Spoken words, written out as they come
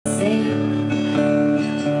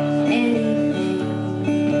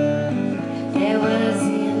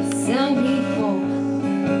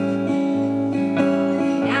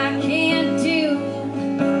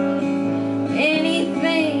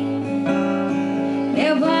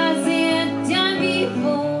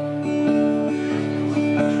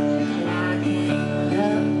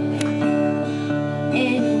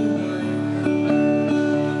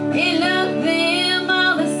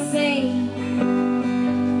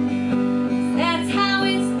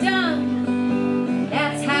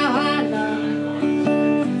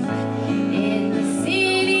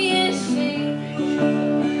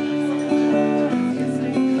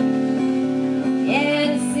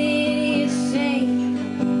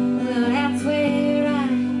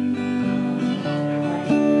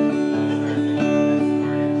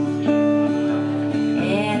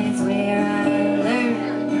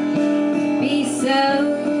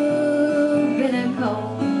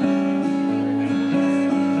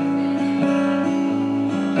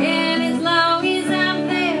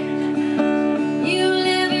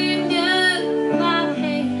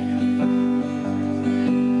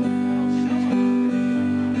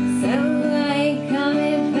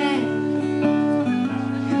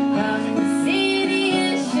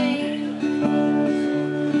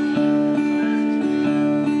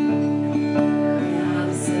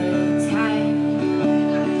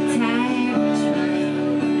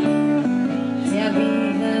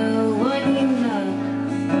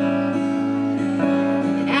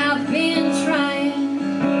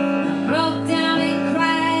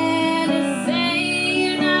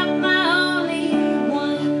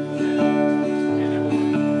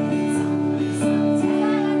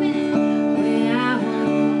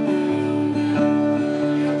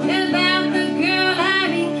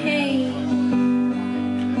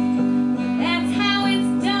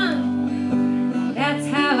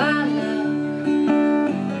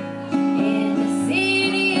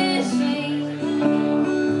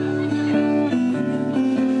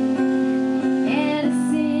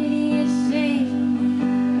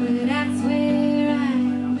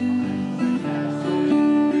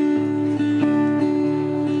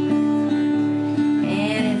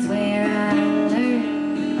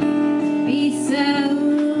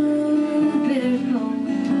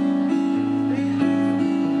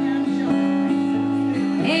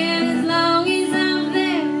And as long as I'm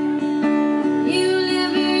there, you'll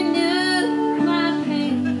never know my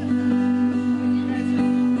pain.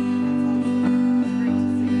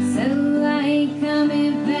 So I ain't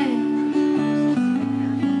coming back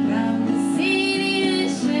from the city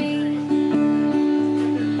of shame.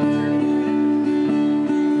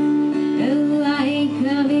 No, I ain't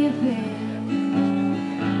coming back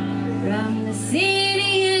from the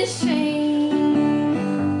city of shame.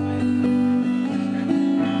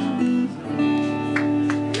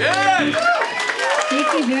 Yeah!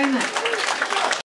 Thank you very much.